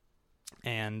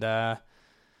 And yeah,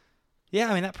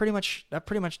 I mean that pretty much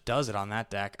does it on that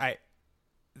deck.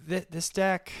 This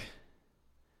deck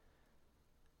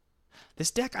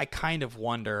I kind of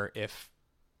wonder if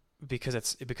because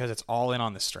it's all in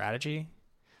on the strategy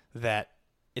that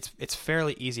it's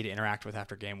fairly easy to interact with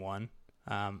after game 1.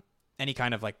 Any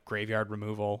kind of like graveyard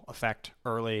removal effect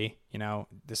early, you know,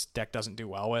 this deck doesn't do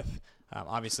well with.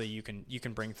 Obviously you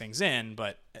can bring things in,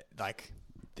 but like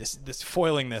this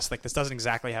foiling this, like this doesn't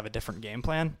exactly have a different game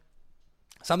plan.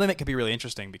 Something that could be really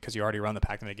interesting because you already run the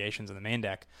Pact of Negations in the main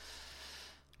deck.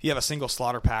 If you have a single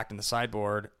Slaughter Pact in the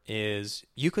sideboard, is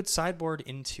you could sideboard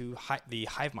into the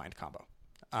Hivemind combo.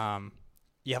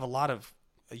 You have a lot of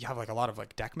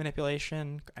deck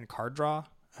manipulation and card draw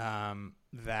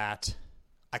that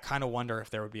I kind of wonder if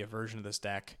there would be a version of this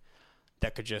deck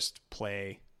that could just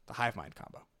play the Hivemind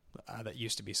combo that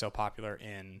used to be so popular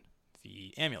in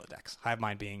the Amulet decks.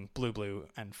 Hivemind being blue,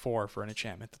 and 4 for an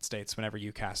enchantment that states whenever a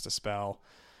player casts a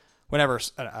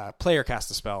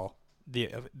spell,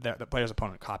 the player's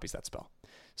opponent copies that spell.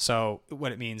 So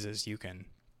what it means is you can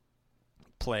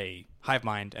play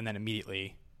Hivemind and then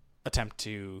immediately attempt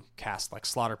to cast like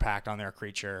Slaughter Pact on their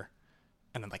creature,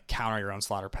 and then like counter your own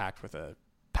Slaughter Pact with a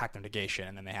Pact of Negation,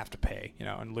 and then they have to pay, you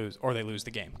know, and lose, or they lose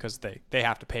the game because they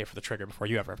have to pay for the trigger before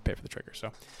you ever have to pay for the trigger.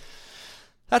 So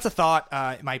that's a thought.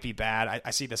 It might be bad.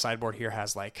 I see the sideboard here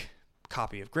has like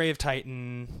copy of Grave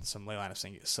Titan, some Leyline of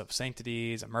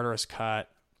Sanctities, a Murderous Cut.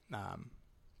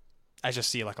 I just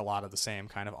see like a lot of the same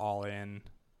kind of all-in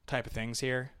type of things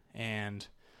here. And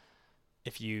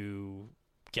if you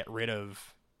get rid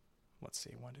of,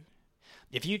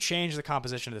 if you change the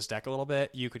composition of this deck a little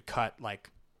bit, you could cut like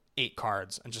 8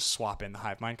 cards and just swap in the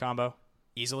Hivemind combo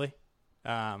easily.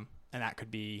 And that could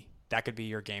be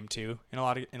your game 2 in a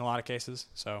lot of cases.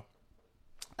 So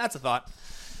that's a thought.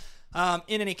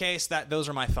 In any case, those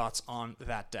are my thoughts on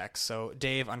that deck. So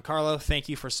Dave Uncarlo, thank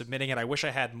you for submitting it. I wish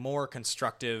I had more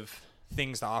constructive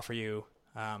things to offer you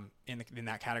in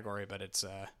that category, but it's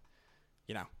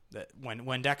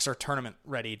when decks are tournament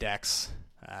ready decks,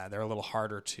 they're a little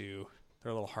harder to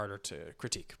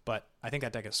critique. But I think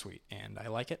that deck is sweet, and I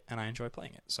like it, and I enjoy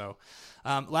playing it. So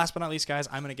last but not least, guys,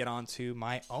 I'm going to get on to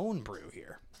my own brew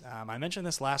here. I mentioned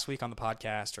this last week on the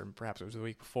podcast, or perhaps it was the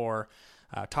week before,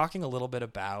 talking a little bit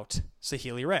about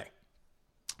Saheeli Rai,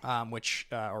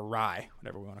 or Rye,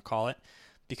 whatever we want to call it,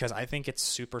 because I think it's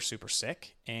super, super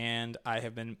sick, and I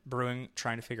have been brewing,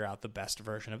 trying to figure out the best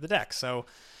version of the deck. So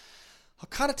I'll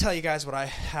kind of tell you guys what I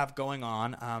have going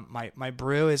on. My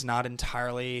brew is not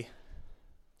entirely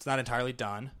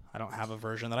done. I don't have a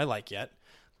version that I like yet,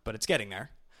 but it's getting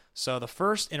there. So the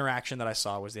first interaction that I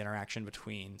saw was the interaction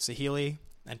between Saheeli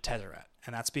and Tezzeret,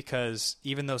 and that's because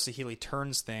even though Saheeli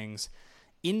turns things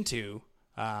into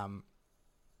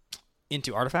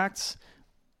artifacts,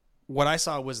 what I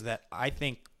saw was that I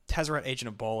think Tezzeret, Agent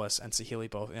of Bolas, and Saheeli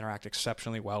both interact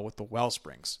exceptionally well with the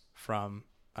Wellsprings from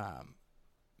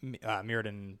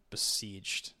Mirrodin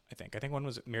Besieged. I think one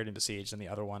was Mirrodin Besieged, and the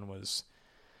other one was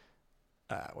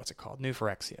New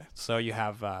Phyrexia. So you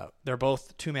have they're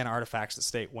both 2-mana artifacts that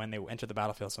state when they enter the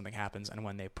battlefield something happens, and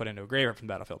when they put into a graveyard from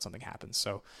the battlefield something happens.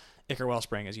 So Ichor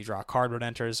Wellspring is you draw a card when it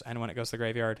enters and when it goes to the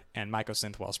graveyard, and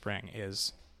Mycosynth Wellspring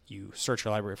is you search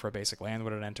your library for a basic land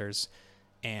when it enters,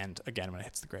 and again when it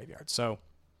hits the graveyard. So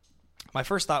my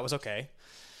first thought was, okay,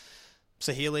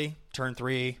 Saheeli, turn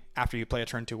 3, after you play a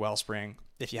turn 2 Wellspring,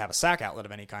 if you have a sack outlet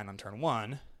of any kind on turn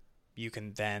 1, you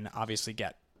can then obviously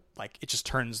get, like, it just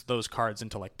turns those cards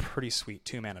into, like, pretty sweet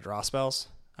 2-mana draw spells.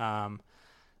 Also,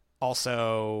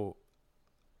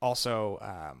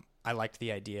 I liked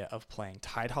the idea of playing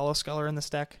Tidehollow Sculler in this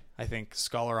deck. I think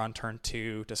Sculler on turn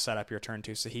 2 to set up your turn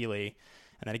 2 Saheeli.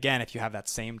 And then again, if you have that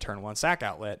same turn 1 sack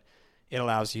outlet, it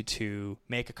allows you to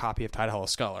make a copy of Tidehollow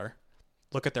Sculler,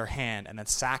 look at their hand, and then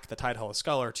sack the Tidehollow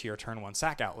Sculler to your turn 1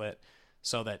 sack outlet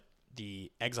so that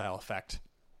the exile effect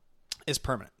is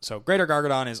permanent. So Greater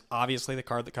Gargadon is obviously the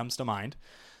card that comes to mind.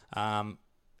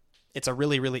 It's a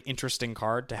really, really interesting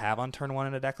card to have on turn 1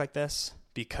 in a deck like this,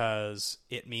 because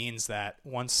it means that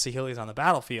once Saheeli is on the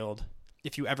battlefield,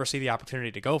 if you ever see the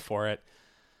opportunity to go for it,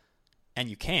 and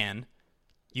you can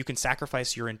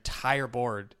sacrifice your entire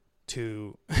board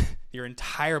to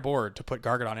put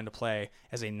Gargadon into play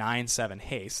as a 9/7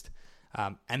 haste,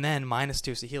 and then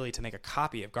 -2 Saheeli to make a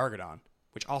copy of Gargadon,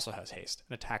 which also has haste,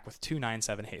 an attack with 2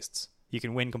 9/7 hastes. You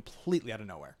can win completely out of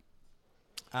nowhere.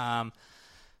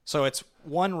 So it's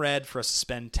 1 red for a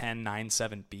spend 10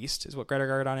 9/7 beast is what Greater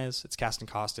Gargadon is. Its casting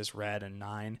cost is red and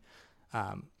 9.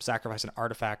 Sacrifice an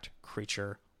artifact,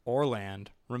 creature, or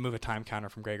land. Remove a time counter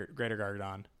from Greater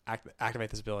Gargadon.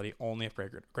 Activate this ability only if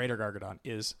Greater Gargadon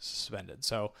is suspended.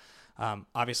 So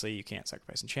obviously you can't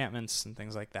sacrifice enchantments and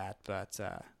things like that, but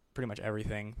pretty much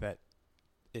everything that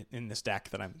in this deck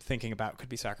that I'm thinking about could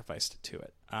be sacrificed to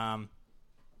it.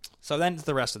 So then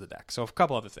the rest of the deck. So a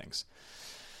couple other things.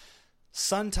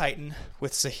 Sun Titan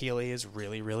with Saheeli is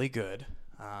really, really good.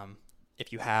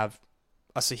 If you have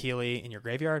a Saheeli in your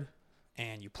graveyard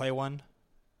and you play one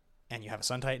and you have a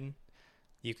Sun Titan,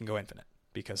 you can go infinite,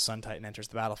 because Sun Titan enters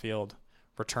the battlefield,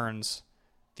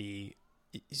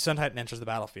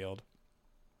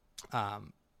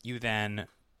 you then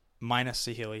minus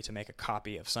Saheeli to make a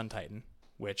copy of Sun Titan,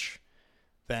 which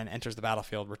then enters the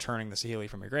battlefield, returning the Saheeli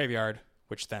from your graveyard,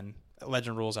 which then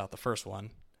Legend rules out the first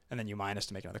one, and then you minus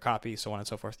to make another copy, so on and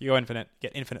so forth. You go infinite,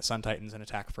 get infinite Sun Titans, and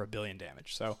attack for 1 billion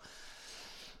damage. So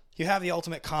you have the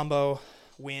ultimate combo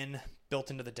win built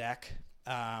into the deck.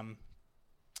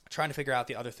 Trying to figure out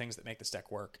the other things that make this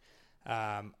deck work.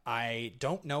 I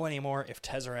don't know anymore if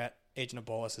Tezzeret, Agent of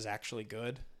Bolas, is actually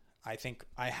good. I think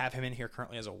I have him in here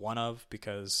currently as a 1-of,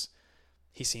 because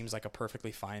he seems like a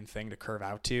perfectly fine thing to curve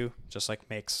out to. Just like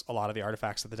makes a lot of the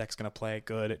artifacts that the deck's going to play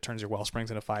good. It turns your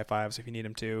Wellsprings into 5/5s if you need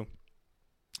him to.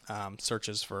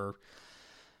 Searches for...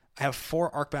 I have 4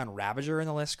 Arcbound Ravager in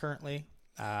the list currently.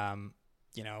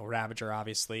 Ravager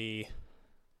obviously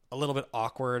a little bit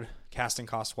awkward casting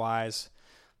cost wise,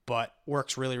 but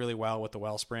works really, really well with the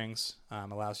Wellsprings.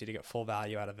 Allows you to get full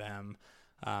value out of them.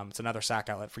 It's another sack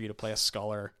outlet for you to play a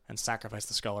Sculler and sacrifice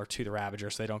the Sculler to the Ravager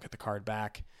so they don't get the card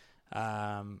back.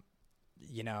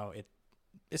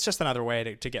 It's just another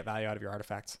way to get value out of your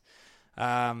artifacts.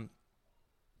 I've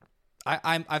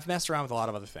messed around with a lot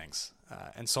of other things.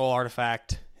 And Soul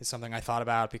Artifact is something I thought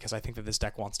about, because I think that this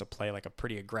deck wants to play like a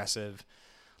pretty aggressive,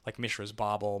 like Mishra's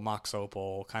Bauble, Mox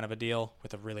Opal kind of a deal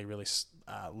with a really, really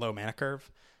low mana curve.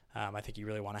 I think you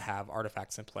really want to have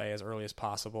artifacts in play as early as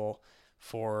possible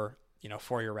for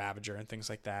your Ravager and things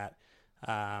like that.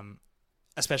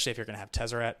 Especially if you're going to have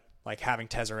Tezzeret, like having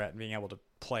Tezzeret and being able to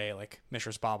play like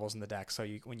Mishra's Baubles in the deck. So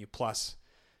when you plus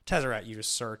Tezzeret, you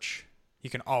just search. You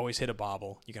can always hit a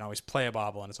Bauble. You can always play a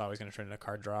Bauble, and it's always going to turn into a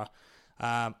card draw.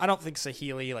 I don't think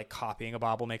Saheeli, like copying a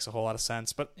Bauble, makes a whole lot of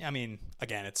sense. But I mean,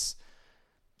 again, it's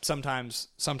sometimes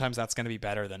that's going to be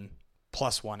better than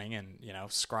 +1ing and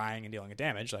scrying and dealing a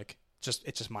damage. Like it's just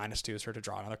 -2 her to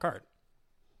draw another card.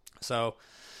 So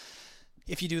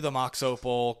if you do the Mox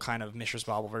Opal kind of Mishra's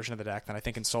Bauble version of the deck, then I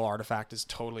think in Soul Artifact is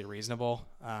totally reasonable.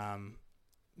 I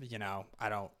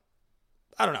don't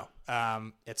know.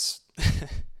 It's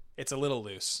it's a little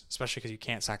loose, especially because you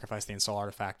can't sacrifice the Ensoul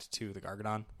Artifact to the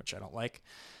Gargadon, which I don't like.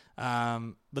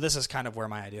 But this is kind of where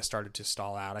my idea started to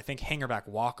stall out. I think Hangerback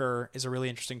Walker is a really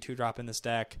interesting 2-drop in this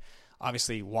deck.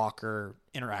 Obviously, Walker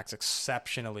interacts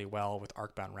exceptionally well with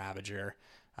Arcbound Ravager.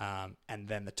 And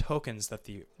then the tokens that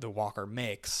the Walker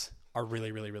makes are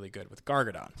really, really, really good with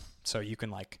Gargadon. So you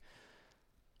can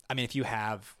if you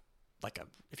have like a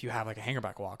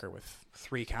Hangerback Walker with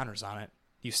 3 counters on it,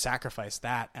 you sacrifice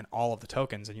that and all of the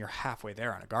tokens, and you're halfway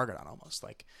there on a Gargadon almost.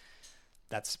 Like,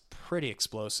 that's pretty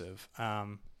explosive.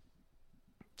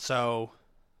 So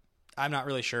I'm not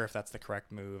really sure if that's the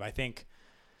correct move. I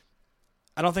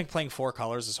don't think playing 4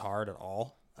 colors is hard at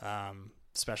all,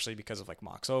 especially because of like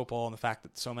Mox Opal and the fact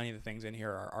that so many of the things in here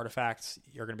are artifacts.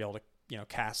 You're going to be able to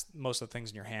cast most of the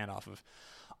things in your hand off of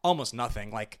almost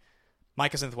nothing. Like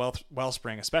Mycosynth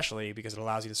Wellspring, especially because it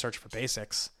allows you to search for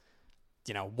basics.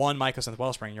 one Mycosynth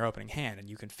Wellspring in your opening hand, and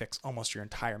you can fix almost your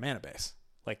entire mana base.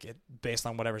 Like, based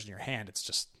on whatever's in your hand,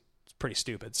 it's pretty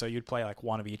stupid. So you'd play like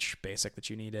one of each basic that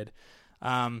you needed.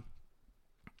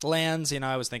 Lands,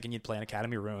 I was thinking you'd play an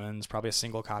Academy Ruins, probably a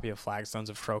single copy of Flagstones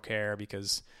of Trocare,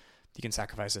 because you can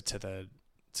sacrifice it to the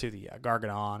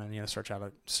Gargadon and search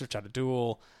out a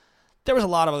duel. There was a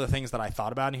lot of other things that I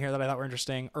thought about in here that I thought were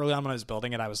interesting. Early on when I was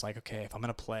building it, I was like, okay, if I'm going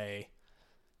to play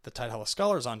the Tidehello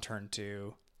Scullers on turn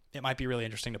 2, it might be really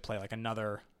interesting to play like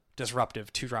another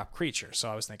disruptive 2-drop creature. So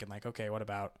I was thinking like, okay, what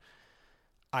about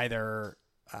either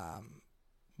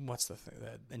what's the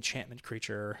enchantment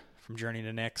creature from Journey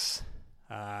to Nyx?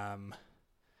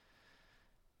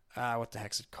 What the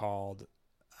heck's it called?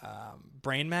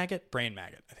 Brain Maggot. I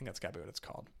think that's gotta be what it's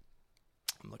called.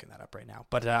 I'm looking that up right now.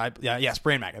 But yes,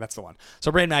 Brain Maggot. That's the one.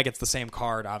 So Brain Maggot's the same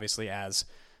card, obviously, as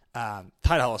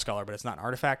Tidehello Sculler, but it's not an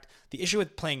artifact. The issue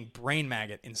with playing Brain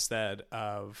Maggot instead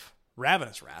of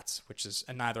Ravenous Rats,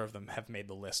 and neither of them have made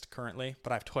the list currently,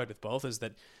 but I've toyed with both, is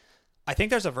that I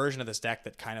think there's a version of this deck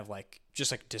that kind of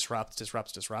just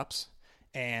disrupts.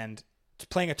 And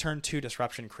playing a turn 2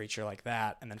 disruption creature like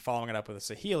that and then following it up with a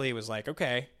Saheeli was like,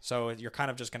 okay, so you're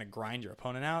kind of just going to grind your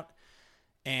opponent out.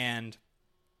 And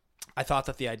I thought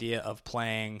that the idea of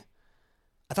playing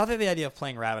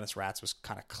Ravenous Rats was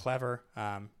kind of clever.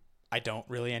 I don't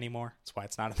really anymore. That's why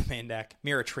it's not in the main deck.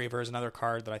 Mirror Retriever is another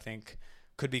card that I think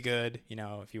could be good,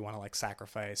 if you want to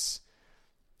sacrifice,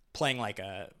 playing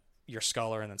your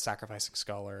Sculler and then sacrificing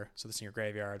Sculler, so this in your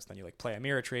graveyards, then you play a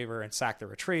Mirror Retriever and sack the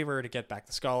Retriever to get back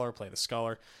the Sculler, play the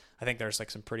Sculler. I think there's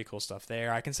some pretty cool stuff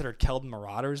there. I considered Keldon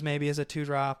Marauders maybe as a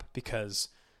 2-drop, because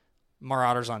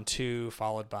Marauders on 2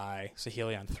 followed by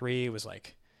Saheeli on 3 was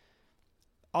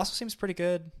also seems pretty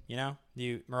good.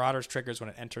 Marauders triggers when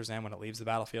it enters and when it leaves the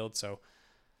battlefield, so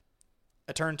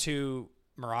a turn 2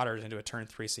 Marauders into a turn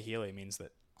 3 Saheeli means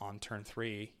that on turn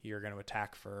 3 you're going to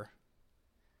attack for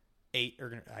 8,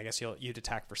 or I guess you'd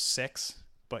attack for 6,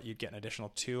 but you'd get an additional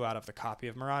 2 out of the copy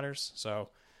of Marauders.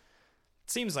 So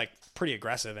it seems pretty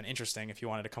aggressive and interesting if you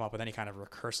wanted to come up with any kind of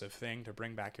recursive thing to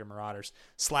bring back your Marauders.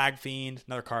 Slag Fiend,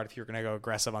 another card if you're going to go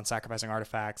aggressive on sacrificing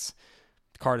artifacts.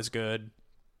 The card is good.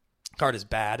 The card is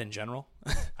bad in general.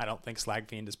 I don't think Slag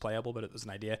Fiend is playable, but it was an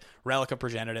idea. Relic of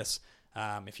Progenitus,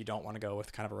 if you don't want to go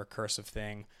with kind of a recursive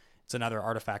thing. It's another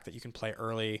artifact that you can play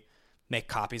early, make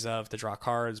copies of to draw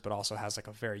cards, but also has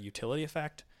a very utility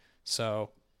effect.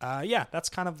 So that's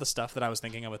kind of the stuff that I was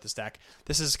thinking of with this deck.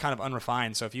 This is kind of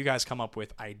unrefined, so if you guys come up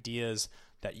with ideas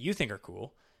that you think are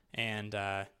cool and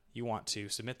you want to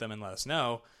submit them and let us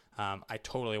know, I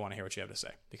totally want to hear what you have to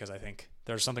say, because I think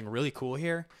there's something really cool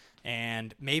here,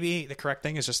 and maybe the correct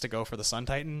thing is just to go for the Sun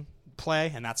Titan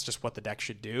play, and that's just what the deck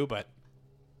should do, but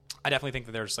I definitely think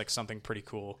that there's something pretty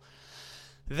cool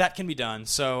that can be done.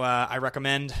 So I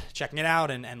recommend checking it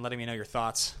out and letting me know your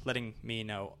thoughts.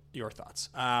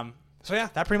 So yeah,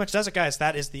 that pretty much does it, guys.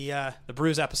 That is the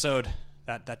Brews episode.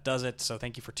 That does it. So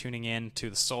thank you for tuning in to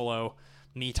the solo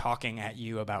me talking at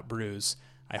you about Brews.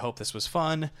 I hope this was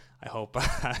fun. I hope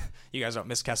you guys don't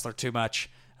miss Kessler too much.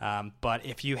 But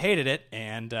if you hated it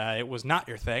and it was not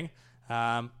your thing,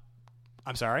 I'm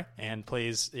sorry, and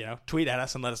please, tweet at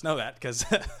us and let us know that, because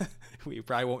we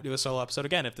probably won't do a solo episode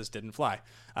again if this didn't fly.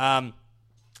 That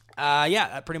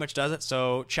pretty much does it.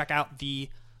 So check out the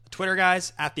Twitter,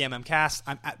 guys, at the MMCast.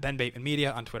 I'm at Ben Bateman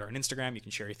Media on Twitter and Instagram. You can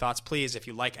share your thoughts, please. If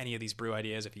you like any of these brew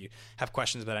ideas, if you have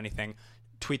questions about anything,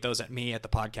 tweet those at me at the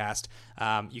podcast.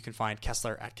 You can find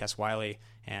Kessler at Kess Wiley,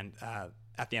 and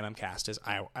at the MMCast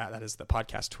that is the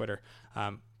podcast Twitter.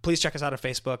 Please check us out on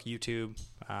Facebook, YouTube.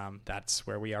 That's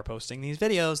where we are posting these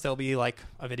videos. There'll be a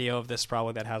video of this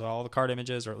probably that has all the card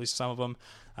images, or at least some of them,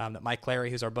 that Mike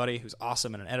Clary, who's our buddy, who's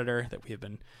awesome and an editor that we have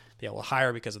been able to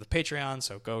hire because of the Patreon.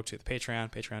 So go to the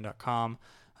Patreon,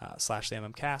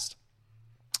 patreon.com/theMMCast.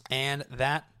 And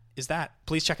that is that.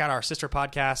 Please check out our sister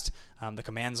podcast, The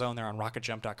Command Zone. They're on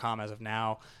rocketjump.com as of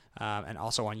now, and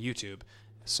also on YouTube.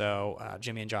 So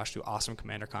Jimmy and Josh do awesome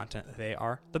Commander content. They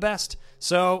are the best.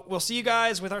 So we'll see you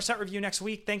guys with our set review next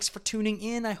week. Thanks for tuning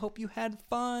in. I hope you had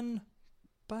fun.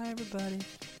 Bye, everybody.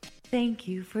 Thank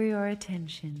you for your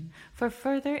attention. For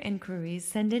further inquiries,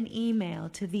 send an email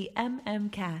to the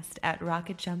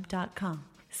mmcast@rocketjump.com.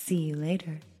 See you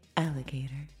later,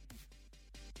 alligator.